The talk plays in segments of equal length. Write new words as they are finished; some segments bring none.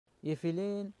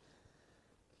efilin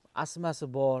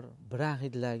asmasi bor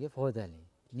bronxitlarga foydali.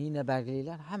 Nina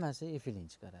bargliklar hammasi efilin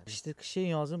chiqaradi. Qishin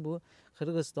yozin bu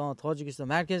Qirg'iziston, Tojikiston,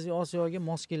 Markaziy Osiyoga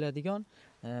mos keladigan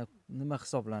nima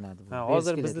hisoblanadi bu.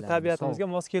 Hozir bizning tabiatimizga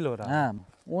mos kelaveradi. Ha,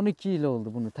 12 yil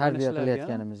oldi buni tarbiya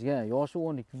qilayotganimizga. Yoshi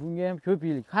 12. Bunga ham ko'p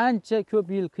yil, qancha ko'p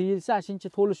yil qiyilsa, shuncha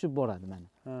to'lishib boradi mana.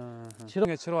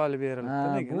 Chiroyli berilibdi,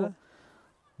 lekin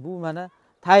bu mana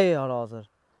tayyor hozir.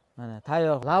 Mana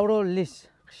tayyor lavrollis.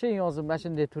 Qishin yozib mana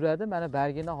shunday turadi. Mana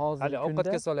bargini hozir kunda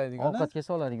ovqatga soladigan. Ovqatga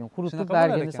soladigan. Quritib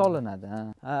bargini solinadi.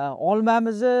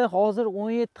 Olmamizni hozir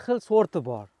 17 xil sorti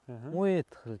bor. 17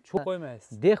 xil.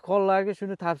 Qo'ymaysiz. Dehqonlarga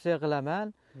shuni tavsiya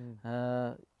qilaman.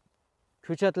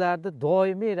 Ko'chatlarni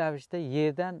doimiy ravishda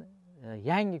yerdan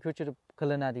yangi ko'chirib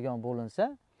qilinadigan bo'linsa,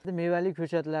 mevali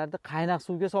ko'chatlarni qaynoq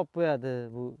suvga solib qo'yadi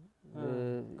bu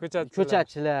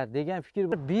ko'chatchilar degan fikr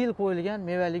bor. Bir yil qo'yilgan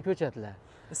mevali ko'chatlar.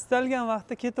 Istalgan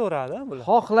vaqtda ketaveradi bular.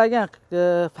 Xohlagan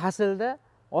faslda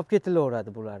olib ketilaveradi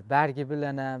bular. Bargi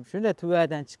bilan ham shunday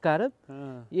tuvadan chiqarib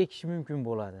ekish mumkin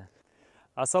bo'ladi.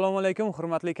 Assalomu alaykum,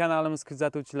 hurmatli kanalimiz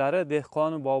kuzatuvchilari,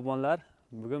 dehqon bog'bonlar.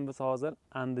 Bugun biz hozir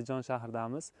Andijon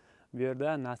shahridamiz. Bu yerda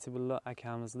Nasibullo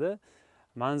akamizni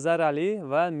manzarali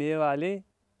va mevali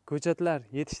ko'chatlar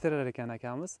yetishtirar ekan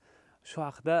akamiz. Shu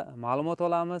haqida ma'lumot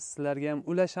olamiz, sizlarga ham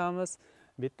ulashamiz.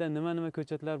 Bitta nima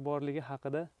ko'chatlar borligi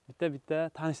haqida bitta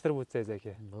tanishtirib o'tsangiz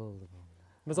aka. Bo'ldi.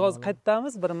 Biz hozir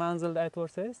qayerdamiz? Bir manzilda aytib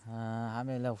o'tsangiz.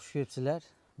 Hammanglar xush kelibsizlar,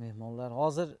 mehmonlar.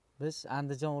 Hozir biz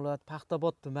Andijon viloyati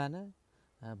Paxtabod tumani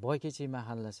Boykechik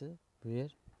mahallasi bu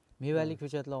yer. Mevali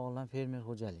ko'chatlar olan fermer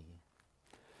xo'jaligi.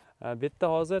 Bu yerda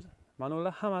hozir mana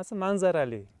ular hammasi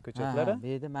manzarali ko'chatlari. Bu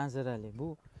yerda manzarali.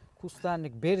 Bu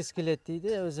kustanlik beriskelet deydi,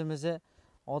 o'zimizni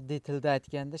oddiy tilda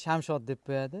aytganda shamshod deb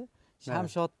qo'yadi.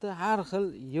 Shamshodni har xil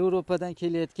Yevropadan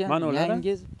kelayotgan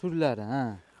yangi turlari.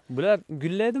 Bular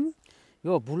gullaydimi?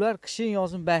 Yo'q, bular qishin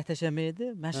yozin bay tashamaydi,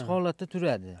 mashq holatda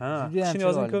turadi. Qishin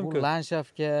yozin ko'p-ko'p. Bu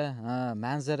landshaftga,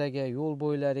 manzaraga, yo'l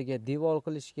bo'ylariga, devor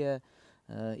qilishga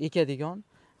ekadigan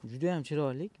juda ham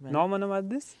chiroyli. Nomi nima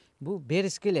dedingiz? Bu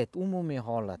beriskelet umumiy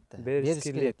holatda.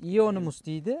 Beriskelet ionmus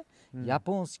deydi.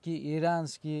 Yaponskiy,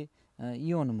 iranskiy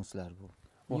ionmuslar bu.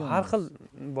 Bu har xil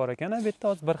bor ekan, bu yerda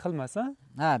hozir bir xil emas, ha?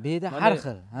 Bu yerda har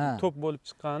xil. Top bo'lib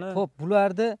chiqqani. Top,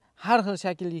 bularni har xil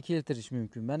shaklga keltirish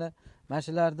mumkin. Mana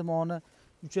shularni moni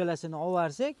uchalasini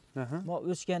olvarsak,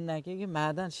 o'sgandan keyin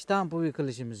ma'dan shtampoviy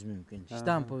qilishimiz mumkin.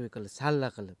 Shtampoviy qilib, salla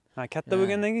qilib. Katta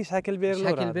bo'lgandan keyin shakl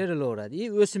berilaveradi. Shakl berilaveradi.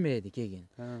 O'smaydi keyin.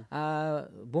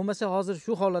 Bo'lmasa hozir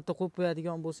shu holatda qo'yib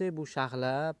qo'yadigan bo'lsak, bu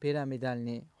shaxla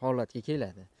piramidalniy holatga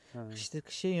keladi.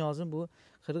 Qishin yozin bu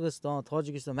Qirg'iziston,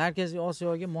 Tojikiston, Markaziy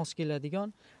Osiyoga mos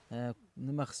keladigan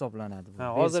nima hisoblanadi bu.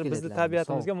 Hozir bizning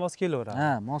tabiatimizga mos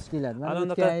kelaveradi. Mos keladi. Mana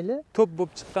o'tgan yili top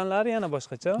bo'lib chiqqanlari yana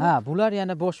boshqacha. Bular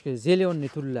yana boshqa,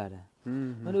 zeleniy turlari.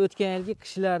 Mana o'tgan yilgi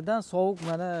qishlardan sovuq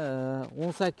mana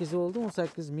 18 oldi,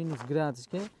 18 minus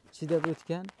gradusga chidab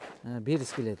o'tgan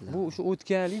beriskeletlar. Bu o'sha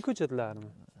o'tgan yilgi ko'chatlarmi?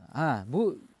 Bu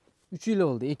 3 yil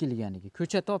oldi ekilganiga.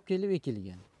 Ko'chat olib kelib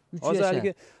ekilgan. Hozir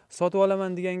haligi sotib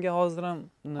olaman deganga hozir ham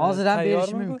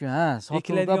berish mumkin.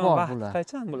 Sotuvda bor bular.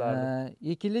 Qachon bularni?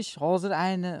 Ekilish hozir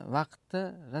ayni vaqtda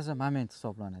raza moment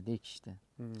hisoblanadi ekishda.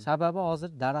 Sababi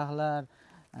hozir daraxtlar,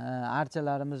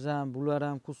 archalarimiz ham, bular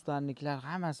ham kustanliklar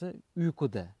hammasi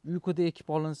uyquda. Uyquda ekib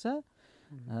olinsa,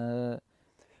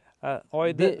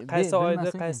 oyda qaysi oyda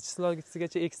qaysi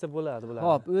chislogisigacha eksa bo'ladi bular.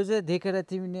 Xo'p, o'zi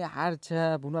dekorativniy archa,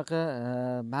 bunaqa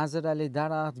manzarali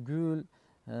daraxt, gul,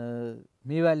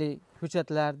 mevali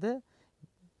ko'chatlarni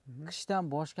qishdan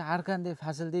boshqa har qanday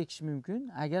faslda ekish mumkin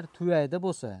agar tuvayda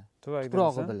bo'lsa,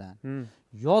 tuprog'i bilan.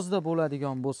 Yozda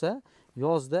bo'ladigan bo'lsa,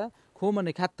 yozda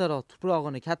ko'mini kattaroq,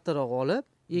 tuprog'ini kattaroq olib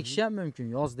ekish ham mumkin,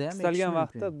 yozda ham ekish mumkin. Istalgan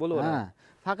vaqtda bo'laveradi.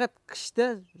 Faqat qishda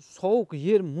sovuq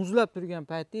yer muzlab turgan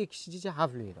paytda ekish juda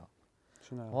xavfliroq.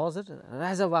 Hozir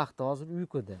raza vaqti, hozir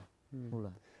uyquda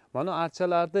ular. Mana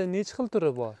archalarda necha xil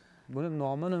turi bor? Buni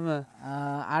nomi nima?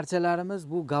 Archalarimiz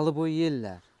bu galiboy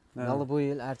yellar. Galiboy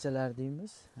yel archalar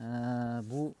deymiz.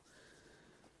 Bu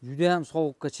juda ham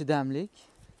sovuqqa chidamlik.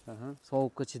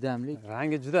 Sovuqqa chidamlik.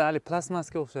 Rangi juda hali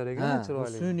plastmasga o'xshar ekan,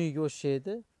 chiroyli. Suniyga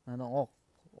o'xshaydi. Mana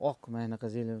oq mana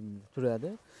qizil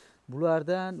turadi.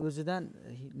 Bulardan o'zidan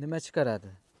nima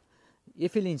chiqaradi?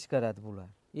 Efilin chiqaradi bular.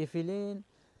 Efilin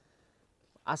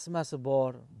asmasi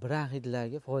bor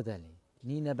bronxitlarga foydali.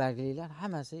 Nina bargliklar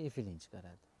hammasi efilin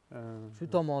chiqaradi. Shu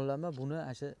tomonlama buni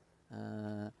o'sha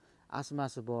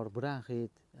asmasi bor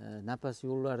bronxit, nafas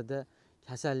yo'llarida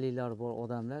kasalliklar bor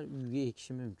odamlar uyga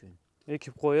ekishi mumkin.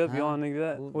 Ekib qo'yib, yoniga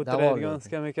o'tiradigan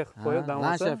skameyka qilib qo'yib, dam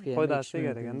olsa foydasi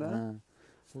tegar ekanda.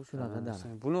 Bu shunaqa daraxt.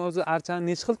 Buni o'zi archaning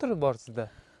necha xil turi bor sizda?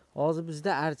 Hozir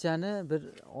bizda archani bir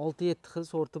 6-7 xil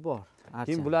sorti bor.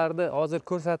 Keyin bularda hozir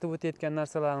ko'rsatib o'tayotgan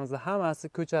narsalarimizda hammasi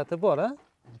ko'chati bor, ha?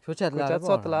 Ko'chatlari bor.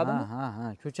 sotiladimi?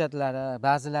 Ha. Ko'chatlari,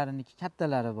 ba'zilarining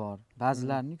kattalari bor,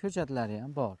 ba'zilarining ko'chatlari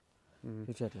ham bor.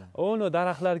 Ko'chatlar. Uni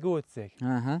daraxtlarga o'tsak.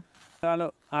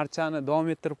 Ana archani davom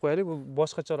ettirib qo'yaylik, bu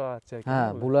boshqacharoq archa ekan.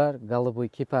 Ha, bular голубой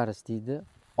kiparis deydi.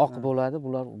 Oq bo'ladi,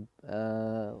 bular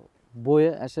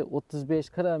bo'yi o'sha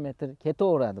 35-40 metr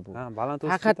ketaveradi bu. Ha, baland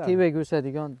o'sib Faqat tevaga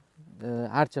o'sadigan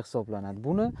archa hisoblanadi.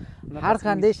 Buni har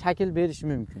qanday shakl berish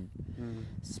mumkin.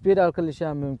 Spiral qilish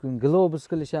ham mumkin, globus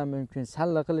qilish ham mumkin,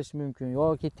 salla qilish mumkin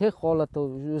yoki tek holatda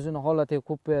o'zini holatiga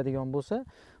qo'yib qo'yadigan bo'lsa,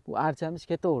 bu archamiz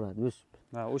ketaveradi o'sib.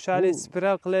 Ha, o'shalik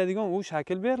spiral qiladigan u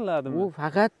shakl beriladimi? U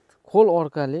faqat qo'l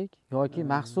orqali yoki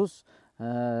maxsus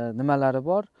nimalari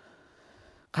bor,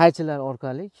 qaychilar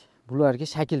orqali bularga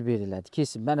shakl beriladi.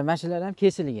 Kesib, mana shular ham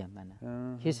kesilgan mana.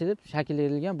 Kesilib shakl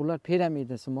berilgan, bular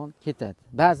piramida simon ketadi.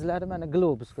 Ba'zilari mana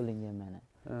globus qilingan mana.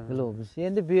 Globus.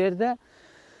 Endi bu yerda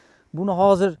buni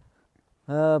hozir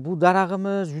bu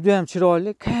daraxtimiz juda ham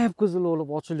chiroyli, qip-qizil bo'lib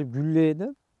ochilib gullaydi.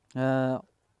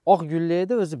 Oq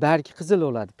gullaydi, o'zi bargi qizil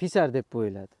bo'ladi. Pisar deb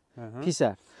qo'yiladi.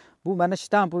 Pisar. Bu mana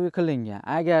shtampovi qilingan.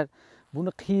 Agar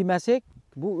buni qiymasak,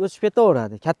 bu o'sib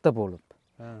ketaveradi, katta bo'lib.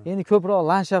 Endi ko'proq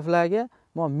landshaflarga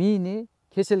mini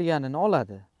kesilganini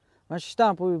oladi. Mana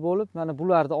shtampovi bo'lib, mana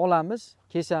bularni olamiz,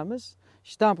 kesamiz,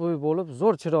 shtampovi bo'lib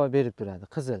zo'r chiroy berib turadi,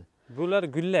 qizil. Bular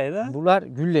gullaydi. Bular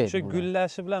gullaydi. O'sha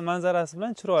gullashi bilan manzarasi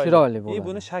bilan chiroyli. Chiroyli bo'ladi.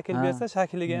 Buni shakl bersa,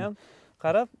 shakliga ham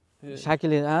qarab,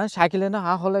 shaklini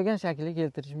xohlagan shakliga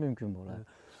keltirish mumkin bo'ladi.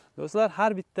 Do'stlar,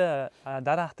 har bitta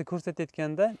daraxtni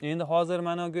ko'rsatayotganda, endi hozir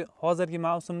mana hozirgi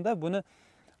mavsumda buni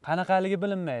qanaqaligi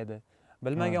bilinmaydi.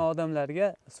 Bilmagan odamlarga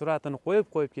suratini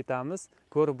qo'yib ketamiz,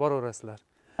 ko'rib boraverasizlar.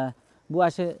 Bu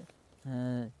asha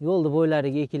yo'lni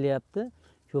bo'ylariga ekilyapti.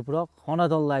 Ko'proq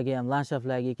xonadonlarga ham,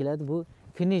 landshaflarga ekiladi. Bu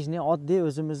knijni oddiy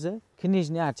o'zimizni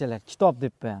knijni archalar, kitob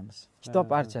deb qo'yamiz.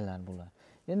 Kitob archalar bular.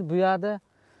 Endi bu yerda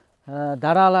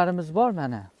daraxtlarimiz bor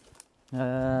mana.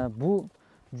 Bu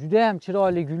juda ham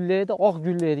chiroyli gullaydi, oq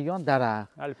gullaydigan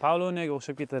daraxt. Hali pavlonaga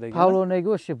o'xshab ketar ekan. Pavlonaga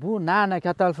o'xshab, bu nana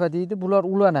katalfa deydi. Bular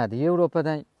ulanadi.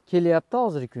 Yevropadan kelyapti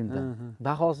hozirgi kunda.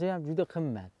 Bahosi ham juda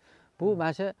qimmat. Bu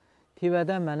mana shu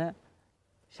tevadan mana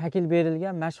shakl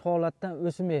berilgan, mana shu holatdan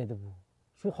o'smaydi bu.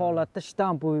 Shu holatda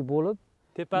shtampovi bo'lib,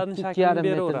 tepadan shaklini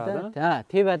beraveradi. Ha,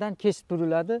 tevadan kesib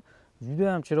turiladi. Juda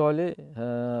ham chiroyli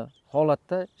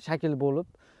holatda shakl bo'lib,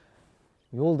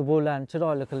 yo'lni bo'ylarini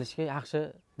chiroyli qilishga yaxshi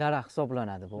daraxt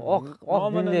hisoblanadi bu. Oq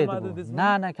gullaydi bu.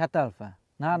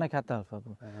 Nana katalfa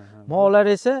bu. Molar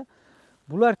esa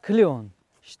bular klion,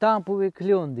 shtampovi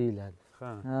klion deyiladi.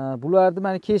 Bularni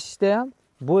mana kesishda ham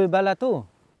bo'yi baland-ku.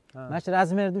 Mana shu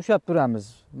razmerda ushlab turamiz.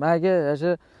 Menga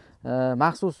o'sha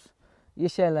maxsus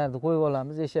eshaklarni qo'yib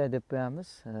olamiz, eshak deb qo'yamiz.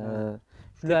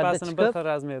 Shularni bir xil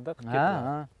razmerda qilib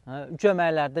ketamiz.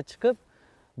 Uchamaylarda chiqib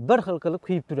bir xil qilib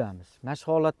qiyib turamiz. Mana shu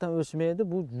holatdan o'smaydi.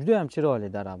 Bu juda ham chiroyli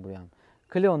daraxt bu ham.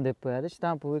 Klion deb qo'yadi,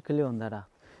 shtampovi klion daraxt.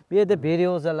 Bu yerda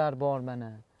beryozalar bor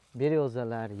mana.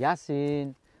 Beryozalar,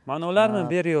 yasin. Mana ularmi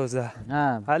beryoza?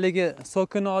 Haligi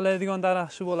sokini oladigan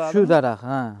daraxt shu bo'ladi. Shu daraxt,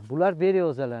 Bular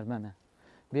beryozalar mana.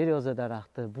 Beryoza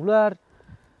daraxti. Bular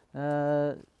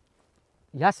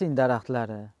yasin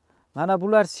daraxtlari. Mana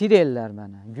bular sirenlar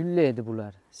mana. Gullaydi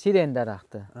bular. Siren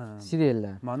daraxti.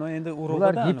 Sirenlar. Mana endi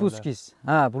urug'idan. Bular gipuskis.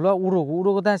 Bular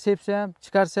urug'idan sepsa ham,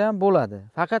 chiqarsa ham bo'ladi.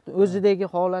 Faqat o'zidagi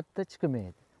holatda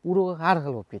chiqmaydi. Urug'i har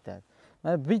xil bo'lib ketadi.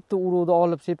 Mana bitta urug'ni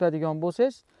olib sepadigan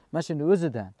bo'lsangiz, mana shuni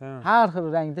o'zidan har xil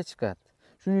rangda chiqadi.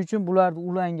 Shuning uchun bularni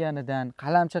ulanganidan,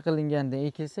 qalamcha qilinganidan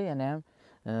ekilsa, yana ham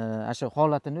o'sha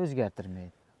holatini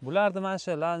o'zgartirmaydi. Bularni mana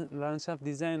shu landshaft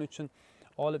dizayn uchun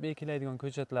olib ekiladigan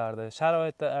ko'chatlarni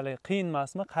sharoitda qiyin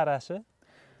emasmi qarashi?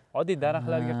 Oddiy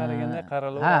daraxtlarga qaraganda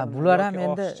qaralaveraveradi. Bular ham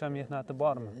endi ortiqcha mehnati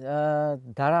bormi?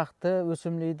 Daraxtni,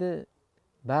 o'simlikni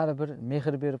baribir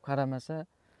mehr berib qaramasa,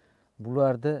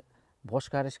 bularni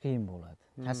boshqarish qiyin bo'ladi.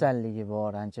 Kasalligi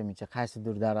bor, ancha-muncha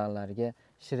qaysidir daraxtlarga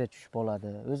shira tushib qoladi.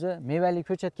 O'zi mevali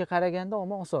ko'chatga qaraganda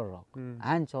osonroq.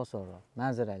 Ancha osonroq.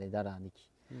 Manzarali daraxtniki.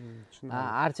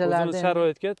 Archalarda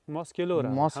sharoitga mos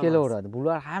kelaveradi. Mos kelaveradi.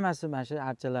 Bular hammasi mana shu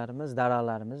archalarimiz,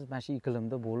 daraxtlarimiz mana shu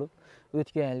iqlimda bo'lib,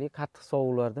 o'tgan yilgi qattiq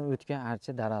sovuqlardan o'tgan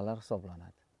archa daraxtlar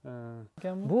hisoblanadi.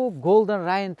 Bu golden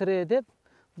rain tree deb,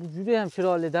 bu juda ham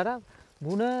chiroyli daraxt.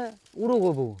 Buni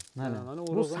urug'i bu. Mana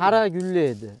bu sara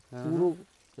gullaydi. Urug'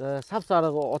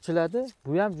 sap-sariq ochiladi.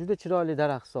 Bu ham juda chiroyli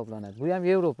daraxt hisoblanadi. Bu ham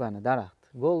Yevropaning daraxti.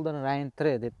 Golden rain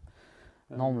tree deb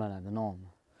nomlanadi nomi.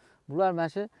 Bular mana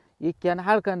shu ekkani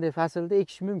har qanday faslda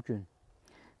ekish mumkin.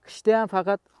 Qishda ham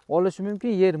faqat olish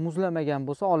mumkin, yer muzlamagan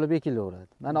bo'lsa olib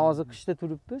ekilaveradi. Mana hozir qishda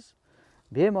turibmiz.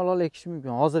 bemalol ekish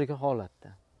mumkin hozirgi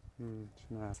holatda.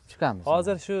 Chiqamiz.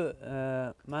 Hozir shu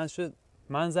mana shu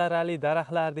manzarali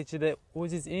daraxtlarning ichida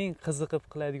o'zingiz eng qiziqib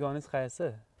qiladiganingiz qaysi?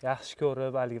 Yaxshi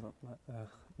ko'rib, haligi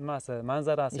nimasi,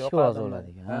 manzarasi yoqadi.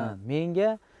 Menga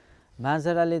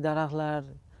manzarali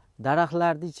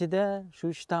daraxtlarning ichida shu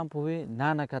shtampoviy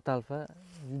nana katalfa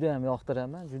juda ham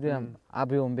yoqtiraman, juda ham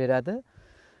ob'yom beradi.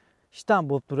 Shtamp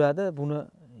bo'lib turadi. Buni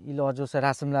iloji bo'lsa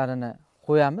rasmlarini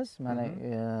qo'yamiz. Mana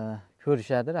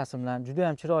ko'rishadi rasmlarni. Juda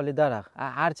ham chiroyli daraxt.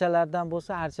 Archalardan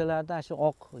bo'lsa, archalarda shu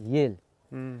oq yel,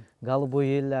 голубой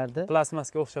yellarni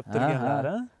plasmaska o'xshab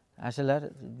turganlari. Ashalar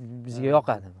bizga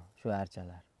yoqadi shu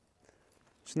archalar.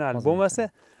 Tushunarli. Bo'lmasa,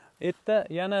 erta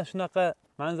yana shunaqa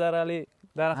manzarali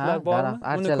daraxtlar bormi?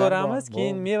 Uni ko'ramiz,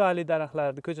 keyin mevali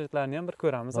daraxtlarni, ko'chatlarni ham bir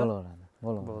ko'ramiz.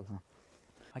 Bo'laveradi.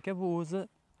 Aka, bu o'zi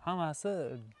hammasi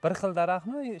bir xil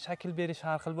daraxtmi, shakl berish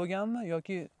har xil bo'lganmi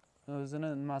yoki o'zini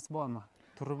nimasi bormi?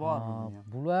 Turi bormi?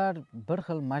 Bular bir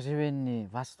xil можжевенный,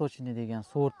 восточный degan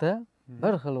sorti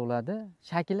bir xil bo'ladi,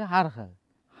 shakli har xil.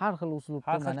 Har xil uslubda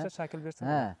mana har xilcha shakl bersa.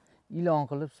 Ilon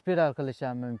qilib, spiral qilish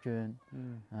ham mumkin.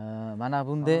 Mana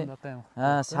bunday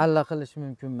salla qilish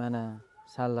mumkin, mana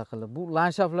salla qilib. Bu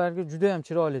landshaflarga juda ham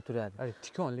chiroyli turadi.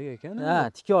 Tikonli ekan.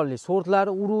 Tikonli.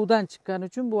 Sortlari urug'dan chiqqani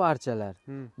uchun bu archalar.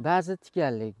 Ba'zi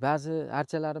tikanlik, ba'zi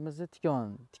archalarimizda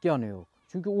tikoni yo'q.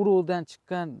 Chunki urug'dan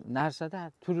chiqqan narsada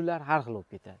turlar har xil bo'lib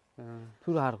ketadi.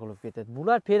 Turi har xil bo'lib ketadi.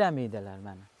 Bular piramidalar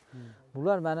mana.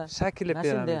 Bular mana shakli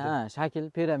piramida. Shakl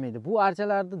piramida. Bu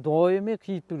archalarni doimiy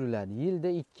qiyib turiladi. Yilda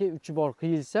 2-3 bor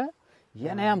qiyilsa,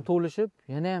 yana ham to'lishib,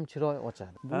 yana ham chiroy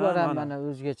ochadi. Bular ham mana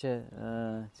o'zgacha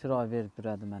chiroy berib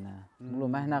turadi mana. Buni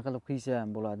mehnat qilib qiysa ham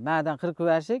bo'ladi. Ma'dan qirqib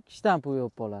bersak, shtamp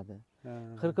bo'lib qoladi.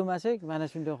 Qirqmasak, mana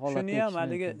shunday holatda. Shuni ham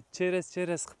haligi cheres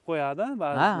qilib qo'yadi,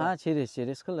 ba'zida.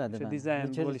 Cheres qiladi. Dizayn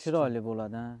bo'lishi chiroyli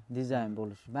bo'ladi, dizayn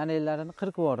bo'lishi. Mana yerlarini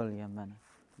qirqib yuborilgan mana.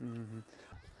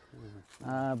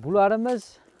 Bularimiz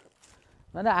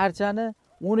mana archani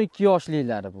 12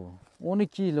 yoshliklari bu.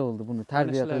 12 yil bo'ldi buni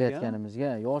tarbiya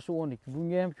qilayotganimizga. Yoshi 12.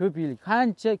 Bunga ham ko'p yil,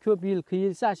 qancha ko'p yil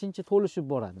qiyilsa, shuncha to'lishib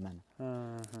boradi mana.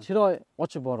 Chiroy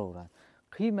ochib boraveradi.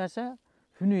 Qiymasa,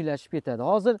 xunuylashib ketadi.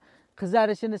 Hozir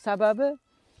qizarishini sababi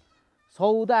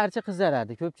sovuqda archa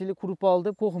qizaradi. Ko'pchilik qurib oldi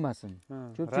deb qo'rqmasin.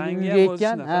 Ko'pchilik uyga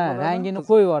ekkan, rangini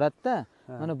qo'yib yuboradi-da.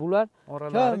 Mana bular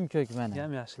ko'k mana.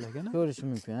 Ham yaxshilagan. Ko'rish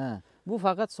mumkin, Bu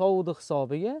faqat sovuqning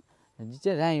hisobiga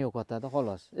jicha rang yo'qotadi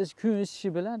xolos. Kun isishi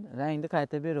bilan rangni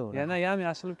qayta beraveradi. Yana ham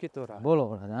yashilib ketaveradi.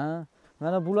 Bo'laveradi,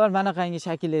 Mana bular manaqangi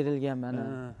shakl berilgan mana.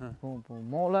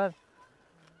 Mo'lar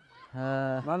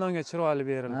mana unga chiroyli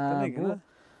berilibdi, lekin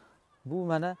bu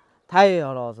mana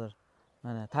tayyor hozir.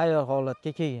 Mana tayyor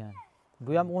holatga kelgan.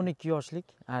 Bu ham 12 yoshlik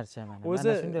archa mana.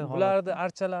 O'zi bularni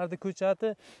archalarni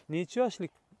ko'chati necha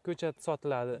yoshlik ko'chat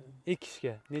sotiladi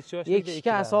ekishga? Necha yoshlikda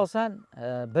ekishga asosan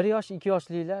 1 yosh, 2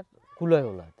 yoshliklar qulay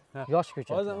bo'ladi. Yosh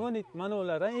ko'chat. Hozir mana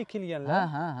ular ekilganlar.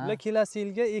 Ular kelasi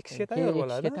yilga ekishga tayyor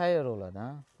bo'ladi. Ekishga tayyor bo'ladi,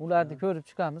 Ularni ko'rib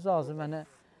chiqamiz. Hozir mana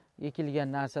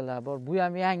ekilgan narsalar bor. Bu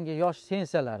ham yangi yosh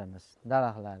sensalarimiz,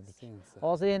 daraxtlardik.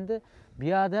 Hozir endi bu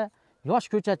yerda yosh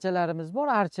ko'chatchalarimiz bor,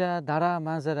 archa, daraxt,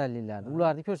 manzaralilar.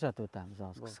 Ularni ko'rsatib o'tamiz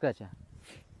hozir qisqacha.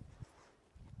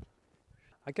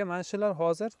 Aka, mana shular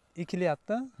hozir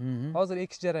ekilyapti. Hozir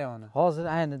ekish jarayoni. Hozir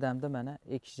ayni damda mana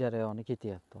ekish jarayoni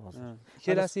ketyapti hozir.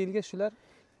 Kelasi yilga shular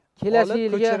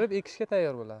yilga ko'chirib ekishga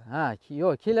tayyor bo'ladi.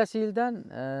 Yo'q, kelasi yildan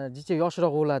jicha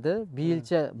yoshroq bo'ladi. Bir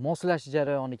yilcha moslash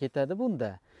jarayoni ketadi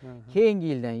bunda. Keyingi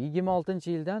yildan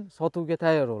 26-yildan sotuvga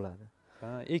tayyor bo'ladi.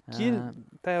 2 yil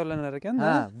tayyorlanar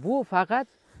ekan-da. Bu faqat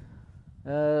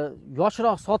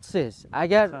yoshroq sotsangiz,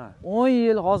 agar 10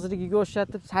 yil hozirgiga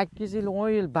o'xshatib 8 yil, 10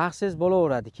 yil baxtsiz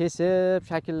bo'laveradi. Kesib,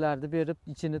 shakllarni berib,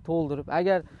 ichini to'ldirib,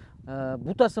 agar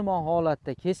butasimon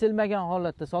holatda, kesilmagan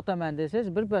holatda sotaman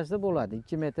desangiz, birpasda bo'ladi.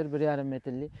 2 metr, 1,5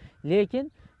 metrlik.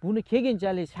 Lekin buni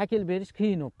keyinchalik shakl berish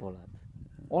qiyin bo'ladi.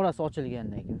 Orasi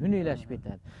ochilgandan keyin xunuylashib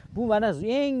ketadi. Bu mana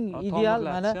eng ideal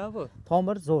mana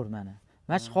tomir zo'r mana.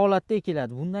 Mana shu holatda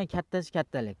ekiladi. Bundan kattasi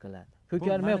kattalik qiladi.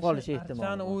 Ko'karmay qolish ehtimoli.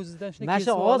 Archani o'zidan shuni kesib, mana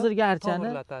shu hozirgi archani,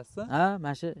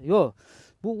 mana shu, yo'q.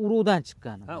 Bu urug'dan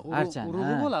chiqqan archani.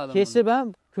 Urug'i bo'ladi. Kesib ham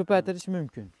ko'paytirish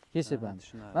mumkin. Kesib ham.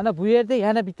 Mana bu yerda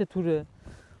yana bitta turi.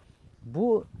 Bu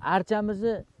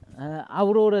archamizni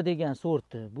Aurora degan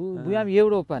sorti. Bu ham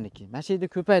Yevropaniki. Mana shu yerda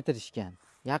ko'paytirishgan.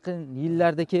 Yaqin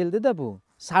yillarda keldi-da bu.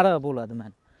 Sariq bo'ladi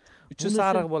mana. Uchi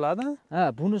sariq bo'ladi?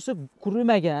 Bunisi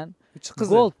qurimagan. Uchi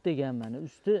qizil. Gold degan mana.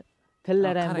 Usti tilla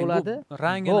rang bo'ladi.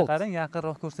 Rangini qarang,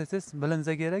 yaqinroq ko'rsangiz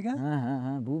bilinsa kerak.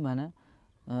 Bu mana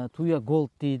tuya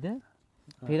gold deydi.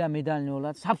 Piramidalni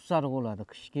bo'ladi, sap-sariq bo'ladi.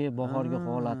 Qishki, bahorgi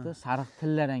holati sariq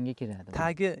tilla rangga kiradi.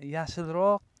 Tagi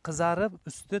yashilroq, qizarib,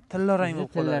 usti tillarang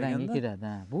bo'lib qoladi. Tillarangga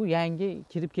kiradi. Bu yangi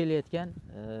kirib kelayotgan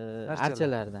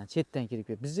archalardan, chetdan kirib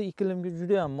keladi. Bizning iqlimga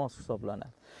juda ham mos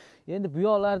hisoblanadi. Endi bu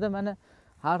yoqlarda mana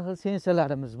har xil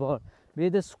sensalarimiz bor. Bu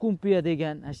yerda skumpiya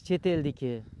degan chet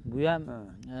eldiki, bu ham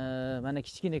mana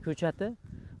kichkina ko'chati.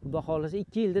 Xudo xolasa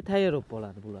 2 yilda tayyor bo'lib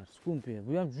qoladi bular. Skumpiya.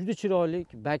 Bu ham juda chiroyli,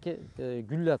 baki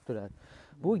gullab turadi.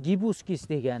 Bu gibuskis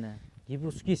degani.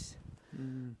 Gibuskis.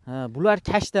 Bular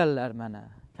kashtanlar mana.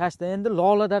 Kashtan endi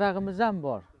lola darag'imiz ham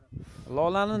bor.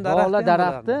 Lolaning daraxti. Lola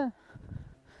daraxti.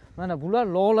 Mana bular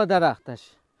lola daraxti.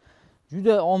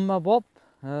 Juda ommabop.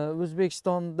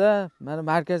 O'zbekistonda, mana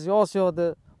Markaziy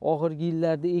Osiyoda oxirgi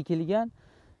yillarda ekilgan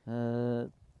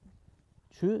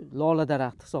shu lola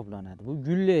daraxti hisoblanadi. Bu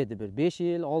gullaydi bir 5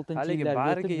 yil, 6-yillarga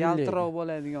bargi yaltiroq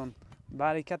bo'ladigan,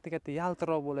 bargi katta-katta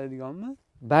yaltiroq bo'ladiganmi?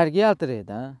 Bargi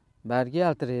yaltiraydi, ha. Bargi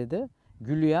yaltiraydi.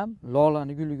 Guli ham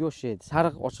lolani guliga o'xshaydi.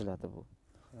 Sariq ochiladi bu.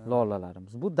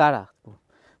 Lolalarimiz. Bu daraxt bu.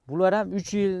 Bular ham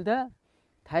 3 yilda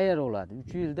tayyor bo'ladi.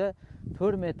 3 yilda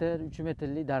 4 metr, 3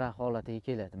 metrlik daraxt holatiga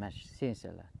keladi mana shu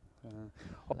sensalar.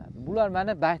 Bular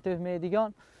mana baxt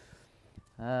o'tmaydigan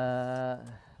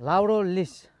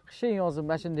lavrollis. Qishin yozib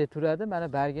mana shunday turadi.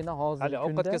 Mana bargini hozir kunda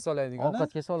ovqatga soladigan.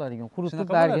 Ovqatga soladigan. Quritib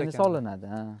bargini solinadi.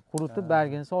 Quritib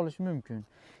bargini solish mumkin.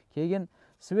 Keyin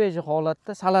sveji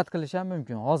holatda salat qilish ham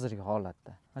mumkin hozirgi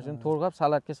holatda. Mana shuni to'rg'ab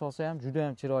salatga solsa ham juda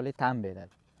ham chiroyli ta'm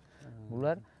beradi.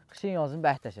 Bular qishin yozib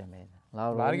baxt tashamaydi.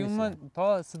 Bargi umuman to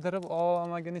sidirib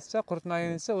olmagunizcha,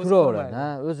 quritmagunizcha o'zi turaveradi. Ha,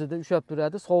 o'zida ushlab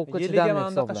turadi, sovuqqa chidamli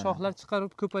hisoblanadi. Yiliga shoxlar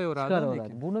chiqarib ko'payaveradi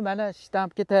lekin. Buni mana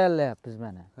shtampga tayyorlayapmiz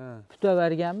mana.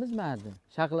 Tutaverganmiz mana.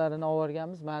 Shaqlarini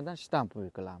olganmiz, manadan shtamp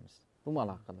qilamiz.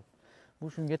 Dumaloq qilib. Bu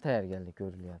shunga tayyorgarlik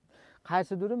ko'rilyapti.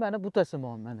 Qaysidiri mana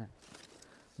butasimon mana.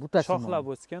 Butasimon. Shoxlab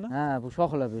o'sgan? Ha, bu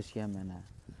shoxlab o'sgan mana.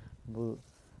 Bu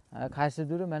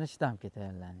qaysidiri mana shtampga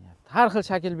tayyorlanyapti. Har xil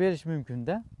shakl berish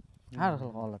mumkin-da. Har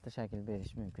xil holatda shakl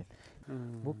berish mumkin.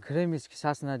 Bu kremiskiy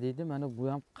sasna deydi. Mana bu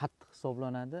ham qattiq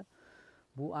hisoblanadi.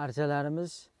 Bu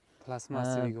archalarimiz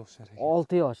plastmassiyaga o'xshar ekan.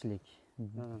 6 yoshlik.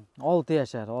 6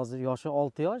 yashar. Hozir yoshi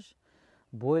 6 yosh.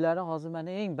 Bo'ylari hozir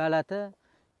mana eng balati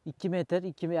 2 metr,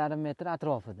 2,5 metr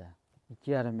atrofida.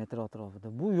 2,5 metr atrofida.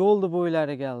 Bu yo'lni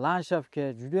bo'ylariga, landshaftga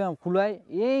juda ham qulay,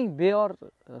 eng beyor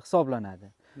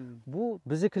hisoblanadi. Bu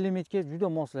bizi klimatga juda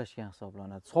moslashgan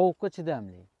hisoblanadi. Sovuqqa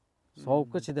chidamli.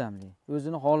 Sovuqqa chidamli.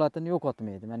 O'zini holatini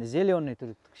yo'qotmaydi. Mana zeleniy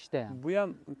turibdi qishda ham. Bu ham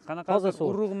qanaqadir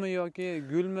urug'mi yoki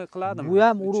gulmi qiladimi? Bu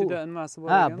ham urug'. Ichida nimasi bor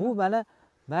ekan? Ha, bu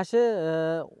mana shu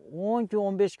 10 kun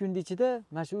 15 kun ichida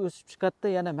mana shu o'sib chiqadida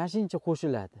yana mashincha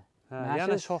qo'shiladi.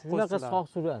 Yana shox qo'shiladi. Shunaqa shox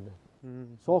suradi.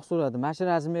 Shox suradi. Mana shu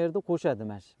razmerda qo'shadi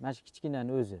mana shu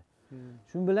kichkinani o'zi.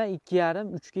 Shu bilan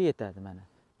 2,5-3 ga yetadi mana.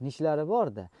 Nishlari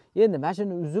bor-da. Endi mana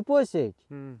shuni uzib qo'ysak,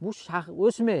 bu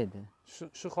o'smaydi.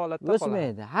 Shu holatda qoladi.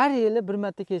 O'smaydi. Har yili bir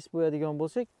marta kesib qo'yadigan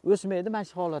bo'lsak, o'smaydi. Mana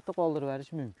shu holatda qoldirib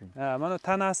berish mumkin. Ha, mana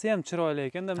tanasi ham chiroyli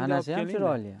ekan-da, bunday olib keling. Tanasi ham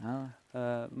chiroyli, ha.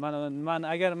 Mana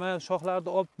agar mana shoxlarni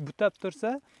olib butab tursa,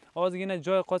 ozgina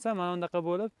joy qolsa, mana unaqa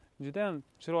bo'lib, juda ham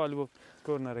chiroyli bo'lib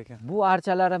ko'rinar ekan. Bu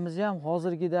archalarimizni ham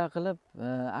hozirgidek qilib,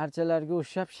 archalarga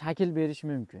o'xshab shakl berish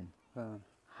mumkin.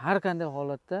 Har qanday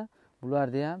holatda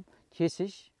bularni ham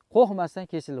kesish, qo'rqmasdan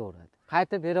kesilaveradi.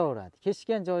 Qayta beraveradi.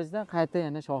 Kesgan joyingizdan qayta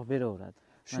yana shox beraveradi.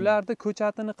 Shularni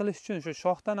ko'chatini qilish uchun shu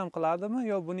shoxdan ham qiladimi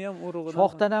yo buni ham urug'idan?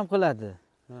 Shoxdan ham qiladi.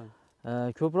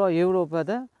 Ko'proq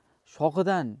Yevropada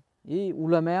shoxidan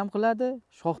ulama ham qiladi,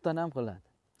 shoxdan ham qiladi.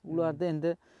 Ularda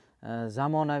endi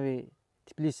zamonaviy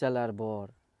teplisalar bor.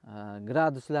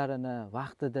 Graduslarini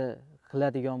vaqtida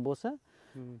qiladigan bo'lsa,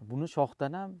 buni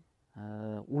shoxdan ham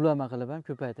ulama qilib ham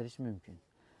ko'paytirish mumkin.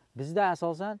 Bizda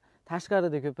asosan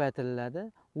tashqarida ko'paytiriladi,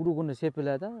 urug'ini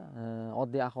sepiladi.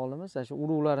 Oddiy aholimiz shu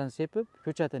urug'larini sepib,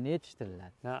 ko'chatini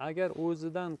yetishtiriladi. Agar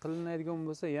o'zidan qilinadigan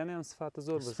bo'lsa, yana ham sifati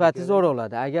zo'r bo'lsa. Sifati zo'r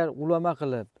bo'ladi. Agar ulama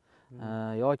qilib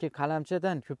yoki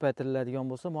qalamchadan ko'paytiriladigan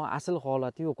bo'lsa, bu asl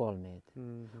holati yo'qolmaydi.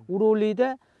 Urug'likda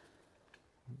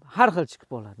har xil chiqib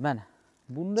qoladi. Mana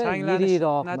bunda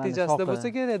yiriroq natijasida bo'lsa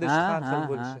kerak edi har xil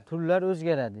bo'lishi. Turlar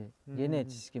o'zgaradi.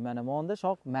 Genetik mana bunda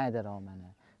shox maydaroq mana.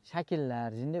 Shakllar,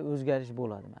 shunday o'zgarish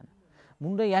bo'ladi mana.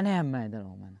 Bunda yana ham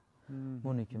maydaroq mana.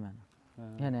 Buniki mana.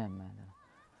 Yana ham maydaroq.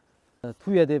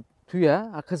 Tuya deb tuya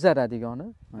qizaradegani,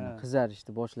 mana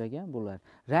qizarishni boshlagan bular.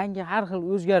 Rangi har xil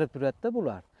o'zgarib turadi-da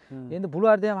bular. Endi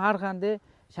bularda ham har qanday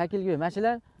shaklga,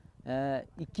 masalan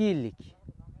 2 yillik.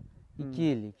 2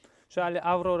 yillik. Shu hali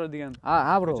avrora degan.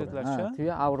 Avrora.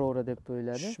 Tuya avrora deb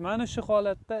qo'yiladi. Mana shu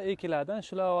holatda ekiladi.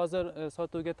 Shular hozir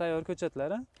sotuvga tayyor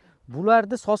ko'chatlar.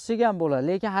 Bularni sotsak ham bo'ladi,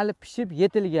 lekin hali pishib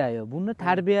yetilgan yo'q. Buni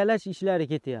tarbiyalash ishlari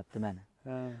ketyapti mana.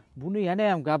 Buni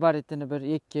yana ham gabaritini bir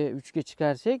 2, 3 ga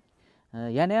chiqarsak,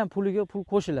 yana ham puliga pul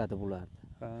qo'shiladi bularni.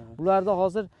 Bularda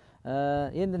hozir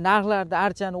endi narxlarda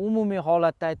archani umumiy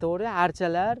holatda aytaveray,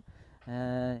 archalar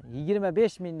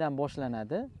 25 mingdan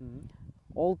boshlanadi.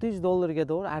 600 dollarga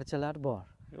doğru archalar bor.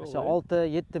 O'sha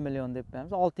 6-7 million deb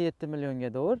qo'yamiz. 6-7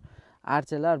 millionga doğru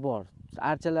archalar bor.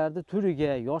 Archalarda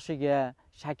turiga, yoshiga,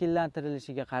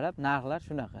 shakllantirilishiga qarab narxlar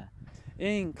shunaqa.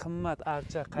 Eng qimmat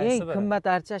archa qaysi biri? Eng qimmat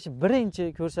archa shu birinchi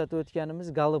ko'rsatib o'tganimiz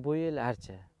galoboyel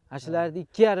archa. Shularda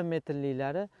 2,5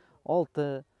 metrliklari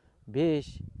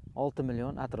 6-5-6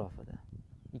 million atrofida.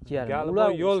 2,5.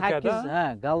 Ular yo'lkada? Ha,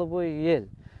 galoboyel.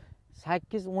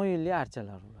 8-10 yillik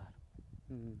archalar ular.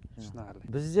 Tushunarli.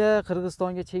 Bizga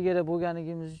Qirg'izistonga chegara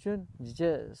bo'lganligimiz uchun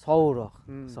juda sovuqroq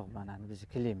hisoblanadi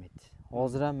bizning klimat.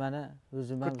 Hozir ham mana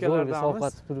o'zim ham zo'rga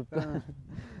sovqatib turibman.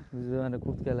 Biz mana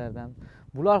kurtkalardan.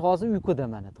 Bular hozir uyquda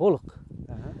mana to'liq.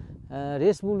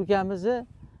 Respublikamizni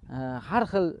har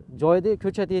xil joyda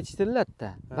ko'chat yetishtiriladi-da.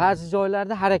 Ba'zi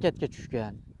joylarda harakatga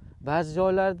tushgan, ba'zi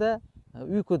joylarda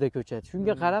uyquda ko'chat.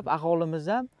 Shunga qarab aholimiz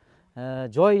ham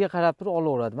joyiga qarab turib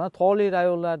olaveradi. Mana tog'li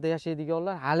rayonlarda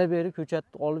yashaydiganlar hali beri ko'chat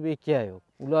olib ekkan yo'q.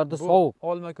 Ularda sovuq. Bu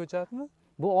olma ko'chatmi?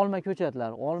 Bu olma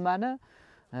ko'chatlar. Olmani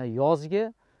yozgi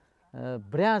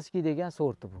Bryanskiy degan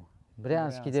sorti bu.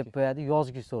 Bryanskiy deb qo'yadi,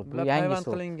 yozgi sort. Bu yangi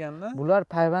sort. Bular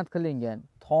payvand qilingan.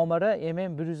 Tomiri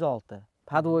MM106.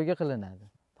 Podvoyga qilinadi.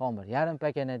 Tomir yarim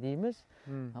pakana deymiz.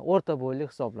 O'rta bo'yli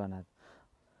hisoblanadi.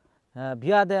 Bu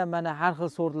yerda ham mana har xil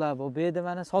sortlar bor. Bu yerda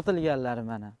mana sotilganlari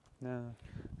mana.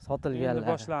 Sotilganlar.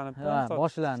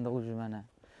 Boshlandi o'zi mana.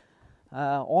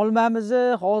 Olmamizni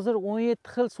hozir 17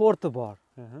 xil sorti bor.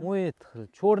 17 xil.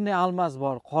 Cho'rni almaz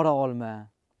bor, qora olma.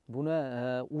 Buni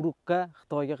uruqqa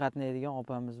Xitoyga qatnaydigan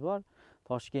opamiz bor.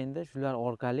 Toshkentda shular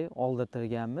orqali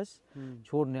oldirtirganmiz.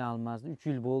 Cho'rni almazni 3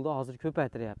 yil bo'ldi, hozir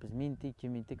ko'paytiryapmiz. 1000-2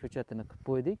 mingta ko'chatini qilib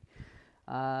qo'ydik.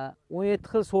 17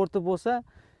 xil sorti bo'lsa,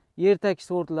 ertaki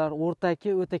sortlar, o'rtaki,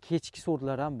 o'ta kechki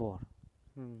sortlar ham bor.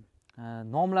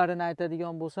 Nomlarini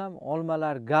aytadigan bo'lsam,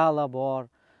 olmalar Gala bor,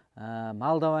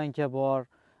 Moldovanka bor,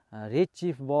 Red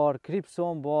Chief bor,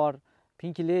 Kripson bor,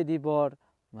 Pink Lady bor.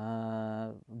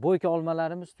 Bo'yka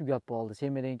olmalarimiz tugab qoldi,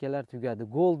 semerenkalar tugadi.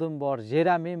 Golden bor,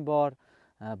 Jeramin bor,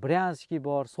 Bryanskiy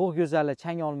bor, so'g' go'zali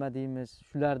chang olma deymiz,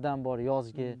 shulardan bor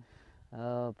yozgi.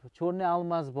 Cho'rni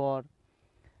almaz bor,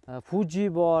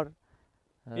 Fuji bor.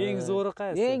 Eng zo'ri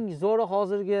qaysi? Eng zo'ri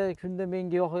hozirgi kunda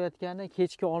menga yoqayotgani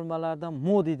kechki olmalardan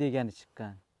Modi degani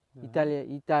chiqqan.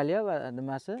 Italiya va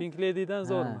nimasi? Pink Lady'dan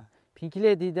zo'rmi? Pink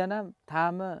Lady'dan ham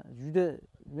ta'mi juda,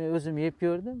 men o'zim yeb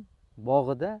ko'rdim.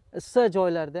 Bog'ida, issiq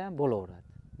joylarda ham bo'laveradi.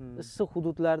 Issiq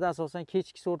hududlarda asosan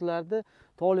kechki sortlarda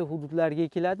tog'li hududlarga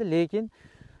ekiladi, lekin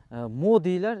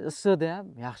modilar issiqda ham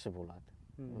yaxshi bo'ladi.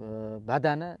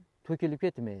 Badani to'kilib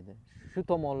ketmaydi. Shu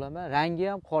tomonlama rangi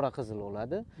ham qora qizil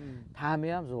bo'ladi, ta'mi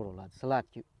ham zo'r bo'ladi.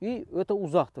 Sladki o'ta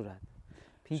uzoq turadi.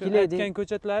 Shu aytgan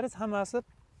ko'chatlaringiz hammasi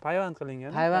payvand qilingan.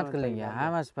 Payvand qilingan,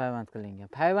 hammasi payvand qilingan.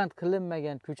 Payvand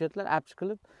qilinmagan ko'chatlar apchi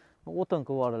qilib o'tin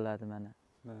qilib yuboriladi mana.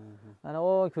 Mana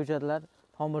o ko'chatlar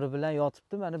tomiri bilan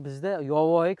yotibdi. Mana bizda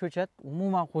yovvoyi ko'chat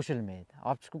umuman qo'shilmaydi.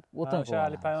 Olib chiqib o'tin qo'yadi. O'sha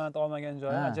hali payvand olmagan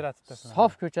joyi ajratib tashlandi.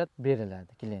 Sof ko'chat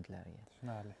beriladi klientlarga.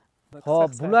 Tushunarli.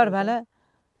 Xo'p, bular mana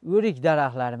o'rik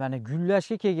daraxtlari, mana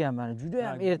gullashga kelgan mana juda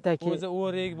ham ertaki. O'zi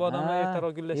o'rik, bodomlar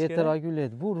ertaroq gullashga kerak. Ertaroq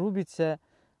gullaydi. Bu rubitsa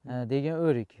degan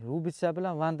o'rik. Rubitsa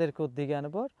bilan vanderkot degani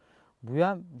bor. Bu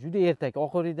ham juda ertak,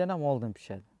 oxirgidan ham oldin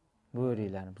pishadi. Bu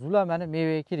o'riklarimiz. Bular mana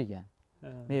mevaga kirgan.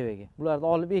 Mevaga. Bularni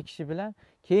olib ekishi bilan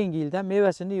keyingi yildan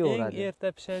mevasini yeyveradi. Eng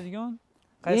erta pishadigan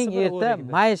qaysi bir o'rik? Eng erta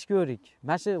mayishki o'rik.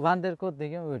 Mana shu vanderkot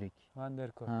degan o'rik.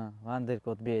 Vanderkot.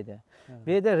 Vanderkot bu yerda. Bu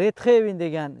yerda Red Heaven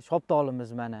degan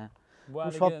shoptolimiz mana.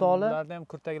 Bu shoptoli ularda ham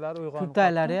kurtaklari uyg'onib.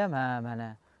 Kurtaklari ham mana.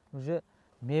 O'sha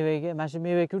mevaga, mana shu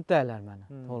meva kurtaklar mana,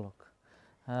 to'liq.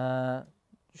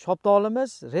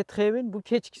 Shoptolimiz Red Heaven bu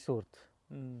kechki sort.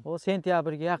 O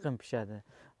sentyabrga yaqin pishadi.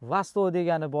 Vasto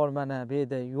degani bor mana bu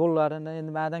yerda, yo'llarini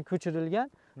endi mendan ko'chirilgan.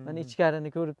 Mana ichkarini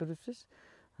ko'rib turibsiz.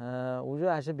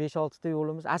 O'sha 5-6 ta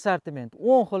yo'limiz assortiment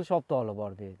 10 xil shoptoli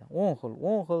bor bu yerda. 10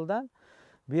 xildan.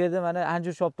 Bu yerda mana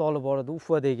anjur shoptoli bor edi,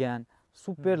 Ufa degan,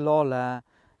 Super Lola,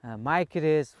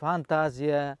 Micres,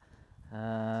 Fantaziya,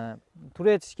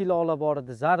 Turetskiy lola bor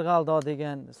edi, Zarg'aldo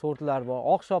degan sortlar bor,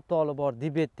 oq shoptoli bor,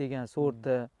 Dibet degan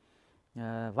sorti,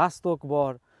 Vostok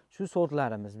bor. Shu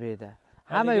sortlarimiz bu yerda.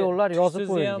 Hamma yo'llar yozib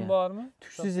qo'yilgan. Tuksiz ham bormi?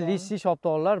 Tuksiz lissi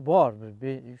shoptollar bor.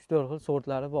 3-4 xil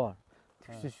sortlari bor.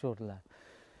 Tuksiz sortlar.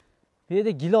 Bu yerda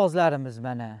gilozlarimiz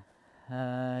mana.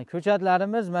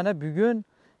 Ko'chatlarimiz mana bugun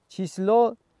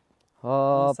chislo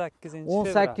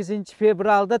 18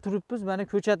 fevralda turibmiz. Mana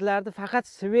ko'chatlarni faqat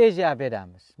sveja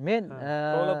beramiz. Men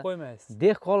to'lab qo'ymaysiz.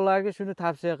 Dehqonlarga shuni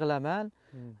tavsiya qilaman.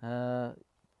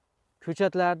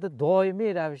 ko'chatlarni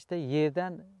doimiy ravishda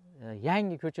yerdan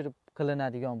yangi ko'chirib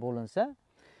qilinadigan bo'linsa,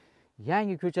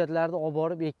 yangi ko'chatlarni olib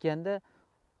borib ekkanda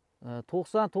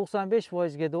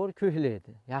 90-95% ga doğru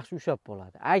ko'hlaydi, yaxshi ushlab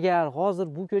bo'ladi. Agar hozir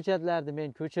bu ko'chatlarni men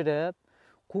ko'chirib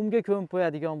qumga ko'mib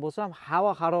qo'yadigan bo'lsam,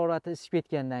 havo harorati isib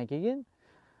ketgandan keyin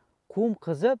qum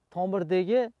qizib,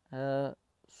 tomirdagi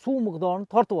suv miqdorini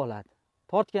tortib oladi.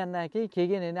 Tortgandan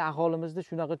keyin endi aholimizda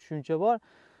shunaqa tushuncha bor.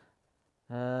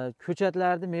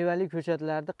 Ko'chatlarni, mevali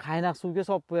ko'chatlarni qaynoq suvga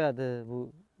solib qo'yadi bu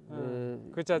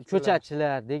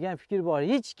ko'chatchilar degan fikr bor.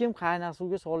 Hech kim qaynoq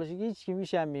suvga solishiga hech kim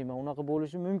ishonmayman. Unaqa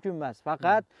bo'lishi mumkin emas.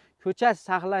 Faqat ko'chat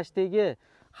saqlashdagi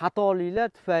xatoliklar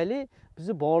tufayli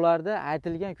bizni bog'larda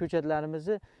aytilgan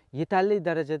ko'chatlarimizni yetarli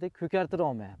darajada ko'kartira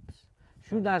olmayapmiz.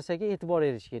 Shu narsaga e'tibor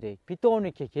berish kerak.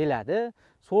 Pitonikka keladi,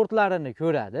 sortlarini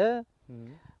ko'radi.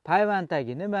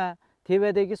 Payvanddagi nima,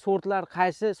 tevadagi sortlar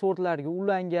qaysi sortlarga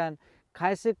ulangan,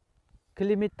 qaysi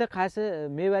klimatda qaysi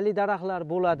mevali daraxtlar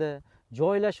bo'ladi,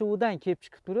 joylashuvidan kelib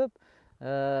chiqib turib,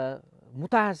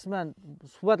 mutaxassisman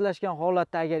suhbatlashgan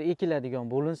holatda agar ekiladigan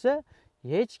bo'linsa,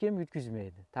 hech kim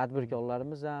yutkazmaydi.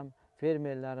 Tadbirkorlarimiz ham,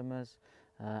 fermerlarimiz,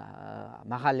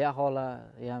 mahalliy aholi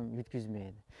ham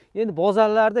yutkazmaydi. Endi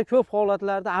bozorlarda ko'p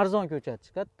holatlarda arzon ko'chat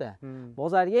chiqadi-da.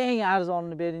 Bozorga eng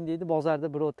arzonini bering deydi, bozorda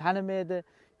birov tanimaydi,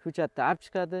 ko'chatni olib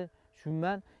chiqadi.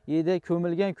 Shundan yerda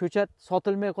ko'milgan ko'chat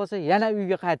sotilmay qolsa, yana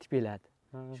uyga qaytib keladi.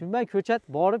 Shundan ko'chat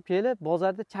borib kelib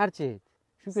bozorda charchaydi.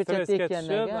 Shu ko'chatni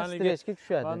ekkandan keyin stressga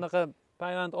tushadi. Bunaqa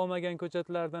payvand olmagan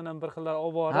ko'chatlardan ham bir xillar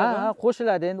olib boradi. Ha,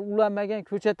 qo'shiladi. Endi ulanmagan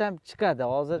ko'chat ham chiqadi.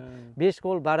 Hozir 5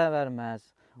 qo'l baravar emas.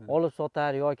 Olib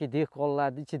sotar yoki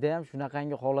dehqonlarning ichida ham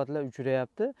shunaqangi holatlar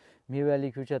uchrayapti. Mevali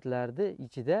ko'chatlarning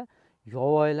ichida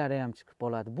yovvoyilar ham chiqib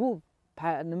qoladi. Bu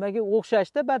nimaga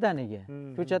o'xshashda badaniga.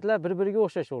 Ko'chatlar bir-biriga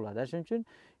o'xshash bo'ladi. Shuning uchun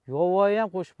yovvoyi ham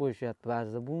qo'shib qo'yishyapti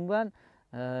ba'zida. Bundan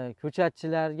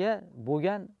ko'chatchilarga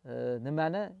bo'lgan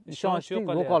nimani ishonchni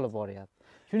yo'qolib boryapti.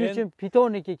 Shuning uchun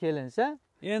pitonikka kelinsa,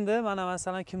 endi mana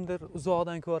masalan kimdir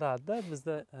uzoqdan ko'radi-da,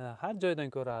 bizda har joydan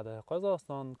ko'radi.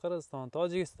 Qozog'iston, Qirg'iziston,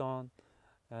 Tojikiston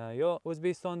yo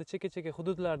O'zbekistonning chekka-chekka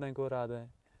hududlaridan ko'radi.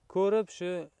 Ko'rib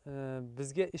shu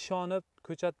bizga ishonib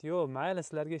ko'chat yo'q, mayli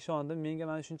sizlarga ishondim, menga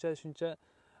mana shuncha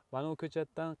mana u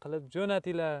ko'chatdan qilib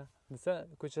jo'natinglar desa,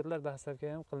 ko'chatlar dastlabki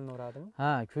ham qilinaveradimi?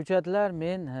 Ha, ko'chatlar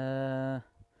men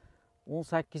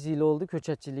 18 yil oldi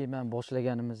ko'chatchilikni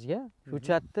boshlaganimizga.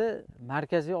 Ko'chatni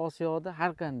Markaziy Osiyoda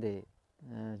har qanday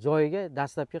joyiga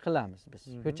dastlabki qilamiz biz.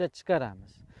 Ko'chat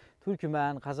chiqaramiz.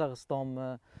 Turkman, Qozog'istonmi,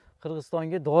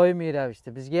 Qirg'izistonga doimiy ravishda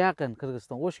bizga yaqin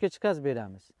Qirg'iziston o'shga chiqazib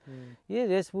beramiz.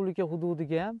 Respublika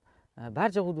hududiga ham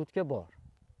barcha hududga bor.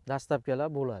 Dastlabkilar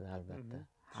bo'ladi albatta.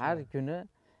 Har kuni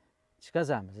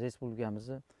chiqazamiz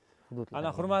respublikamizni hududlariga.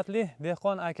 Ana hurmatli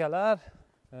dehqon akalar,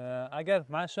 agar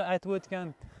mana shu aytib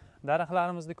o'tgan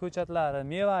daraxtlarimizni ko'chatlari,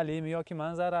 mevalimi yoki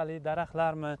manzarali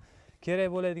daraxtlarmi kerak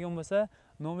bo'ladigan bo'lsa,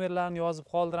 nomerlarni yozib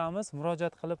qoldiramiz,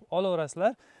 murojaat qilib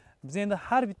olaverasizlar. Biz endi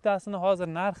har bittasini hozir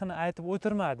narxini aytib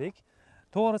o'tirmadik.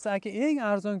 To'g'risi aka, eng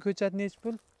arzon ko'chat necha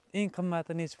pul, eng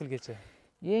qimmati necha pulgacha?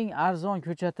 Eng arzon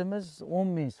ko'chatimiz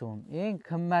 10 ming so'm, eng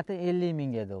qimmati 50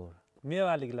 mingga doğru.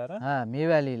 Mevaliklar, ha?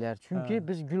 Mevalilar. Chunki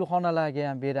biz gulxonalarga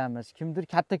ham beramiz. Kimdir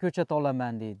katta ko'chat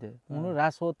olaman deydi. Uni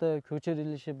rasxoti,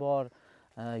 ko'chirilishi bor,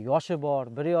 yoshi bor,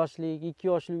 1 yoshlik, 2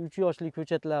 yoshlik, 3 yoshlik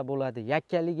ko'chatlar bo'ladi,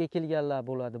 yakkalik ekilganlar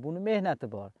bo'ladi. Buni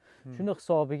mehnati bor. Shuni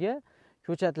hisobiga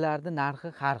ko'chatlarning narxi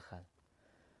har xil.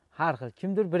 Har xil.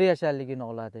 Kimdir 1 yoshligini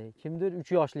oladi, kimdir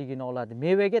 3 yoshligini oladi.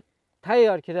 Mevaga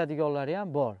tayyor kiradiganlari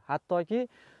ham bor. Hattoki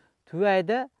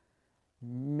tuvayda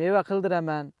meva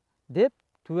qildiraman deb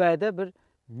tuvayda bir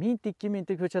 1000-2000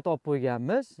 mingta ko'chat olib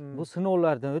qo'yganmiz. Bu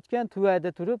sinovlardan o'tgan.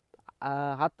 Tuvayda turib,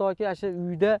 hattoki o'sha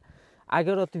uyda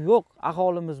agaroti yo'q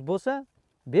aholimiz bo'lsa,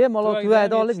 bemalol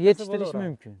tuvayda olib yetishtirish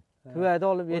mumkin. Tuvayda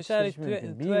olib yetishtirish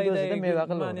mumkin. Biyozida meva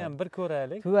qiladi. Ham bir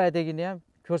ko'raylik. Tuvaydagini ham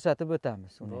ko'rsatib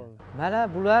o'tamiz uni. Mana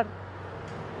bular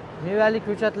mevali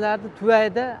ko'chatlarni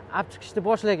tuvayda olib chiqishni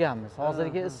boshlaganmiz.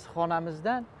 Hozirgi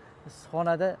issiqxonamizdan,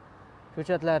 issiqxonada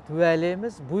ko'chatlar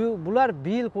tuvaylaymiz. Bular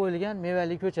bir yil qo'yilgan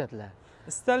mevali ko'chatlar.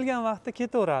 Istalgan vaqtda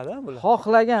ketaveradi bular.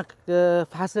 Xohlagan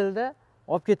faslda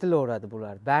olib ketilaveradi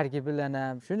bular. Bargi bilan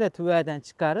ham shunday tuvaydan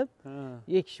chiqarib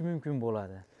ekish mumkin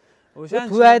bo'ladi. O'sha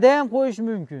tuvayda ham qo'yish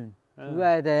mumkin.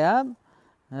 Tuvayda ham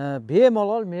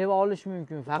bemalol meva olish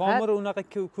mumkin. Faqat tomiri unaqa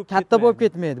ko'p katta bo'lib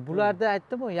ketmaydi. Bularda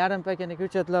aytdim-ku, yarim pakana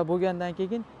ko'chatlar bo'lgandan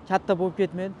keyin katta bo'lib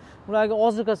ketmaydi. Ularga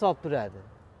ozuqa solib turadi.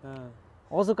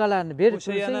 Ozuqalarni berib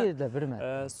tursa yerda birma.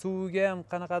 Suviga ham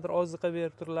qanaqadir ozuqa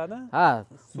berib turiladi? Ha,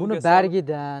 buni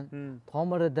bargidan,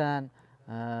 tomiridan,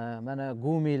 mana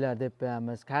gumilar deb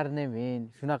qo'yamiz, karnemin,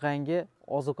 shunaqangi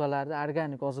ozuqalarni,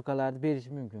 organik ozuqalarni berish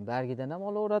mumkin. Bargidan ham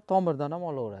olaveradi, tomirdan ham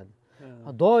olaveradi.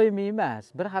 Doimiy emas,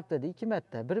 bir haftada 2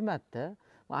 marta, 1 marta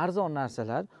arzon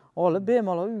narsalar olib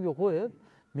bemalol uyga qo'yib,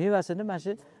 mevasini mana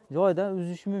shu joydan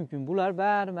uzish mumkin. Bular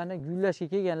bari mana gullashga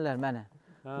kelganlar mana.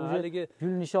 Haligi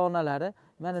gul nishonalari,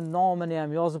 mana nomini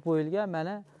ham yozib qo'yilgan,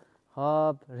 mana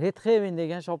hop, Red Heaven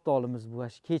degan shoptolimiz bu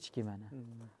kechki mana.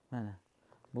 Mana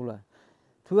bular.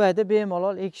 Tuvayda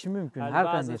bemalol ekish mumkin har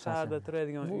qanday shaharda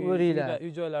turadigan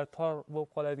uy-joylar tor bo'lib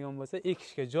qoladigan bo'lsa,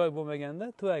 ekishga joy bo'lmaganda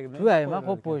tuvagini ham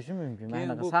qo'yib qo'yish mumkin.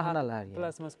 Mana bu sahnalarga.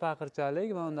 Plasmas paqirchalik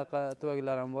va unaqa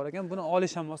tuvaklar ham bor ekan. Buni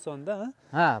olish ham osonda,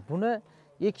 ha? Buni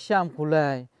ekish ham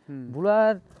qulay.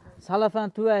 Bular salafan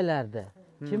tuvaklarda.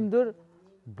 Kimdir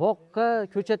boqqa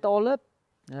ko'chat olib,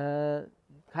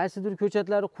 qaysidir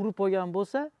ko'chatlari qurib qolgan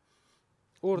bo'lsa,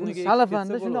 o'rniga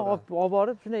salafanda shuni olib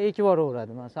borib, shuni ekib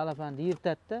yuboraveradi. Mana salafanni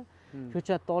yirtadi-da,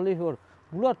 ko'chatni olib yuborib.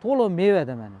 Bular to'liq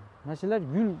mevada mana. Mana shular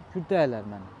gul kurtaylar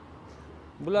mana.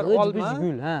 Bular olma,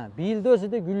 gul, ha, bir yilda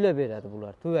o'zida gullab beradi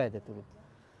bular, tuvayda turib.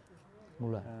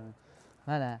 Bular.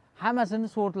 Mana hammasini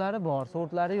sortlari bor,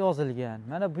 sortlari yozilgan.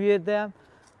 Mana bu yerda ham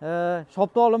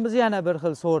shoptolimiz yana bir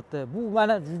xil sorti. Bu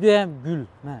mana juda ham gul,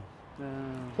 mana.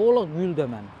 To'liq gulda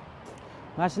mana.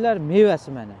 Mana shular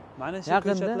mevasi mana. Mana shu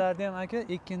ko'chatlarni ham aka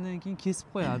ekkandan keyin kesib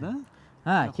qo'yadi.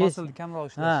 Ha, hosilni kamroq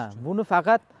ishlash uchun. Buni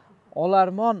faqat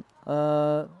olarmon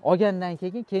olgandan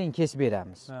keyin kesib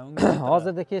beramiz.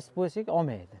 Hozirda kesib qo'ysak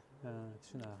olmaydi. Ha,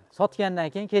 tushunarli. Sotgandan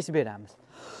keyin kesib beramiz.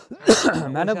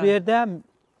 Mana bu yerda ham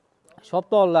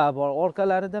shoptollar bor,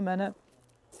 orqalarida mana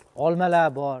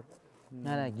olmalar bor.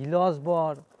 Mana gilos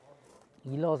bor.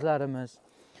 Giloslarimiz.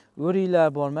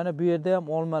 O'riklar bor. Mana bu yerda ham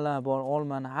olmalar bor.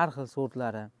 Olmani har xil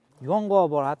sortlari. Yong'oq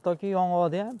bor. Hattoki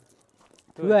yong'oqni ham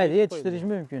tuvayda yetishtirish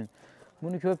mumkin.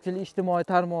 Buni ko'pchilik ijtimoiy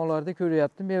tarmoqlarda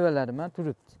ko'ryapti, mevalari ham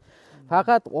turibdi.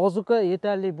 Faqat ozuqa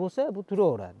yetarli bo'lsa, bu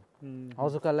turaveradi.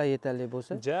 Ozuqalar yetarli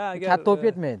bo'lsa, katta bo'lib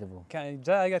ketmaydi bu.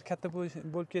 Agar katta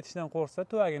bo'lib ketishdan qo'rqsa,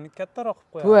 tuvagini kattaroq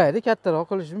qilib qo'yadi. Tuvayda kattaroq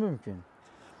qilish mumkin.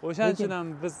 O'shaning uchun ham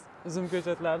biz uzum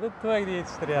ko'chatlarni tuvagda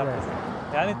yetishtiryapmiz.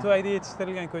 Ya'ni tuvagda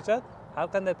yetishtirilgan ko'chat har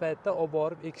qanday paytda olib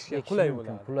borib ekishga qulay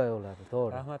bo'ladi. Qulay bo'ladi,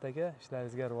 to'g'ri. Rahmat aka,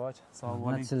 ishlaringizga rivoj. Sog'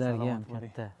 bo'ling. Sizlarga ham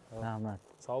katta rahmat.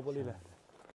 Sog' bo'linglar.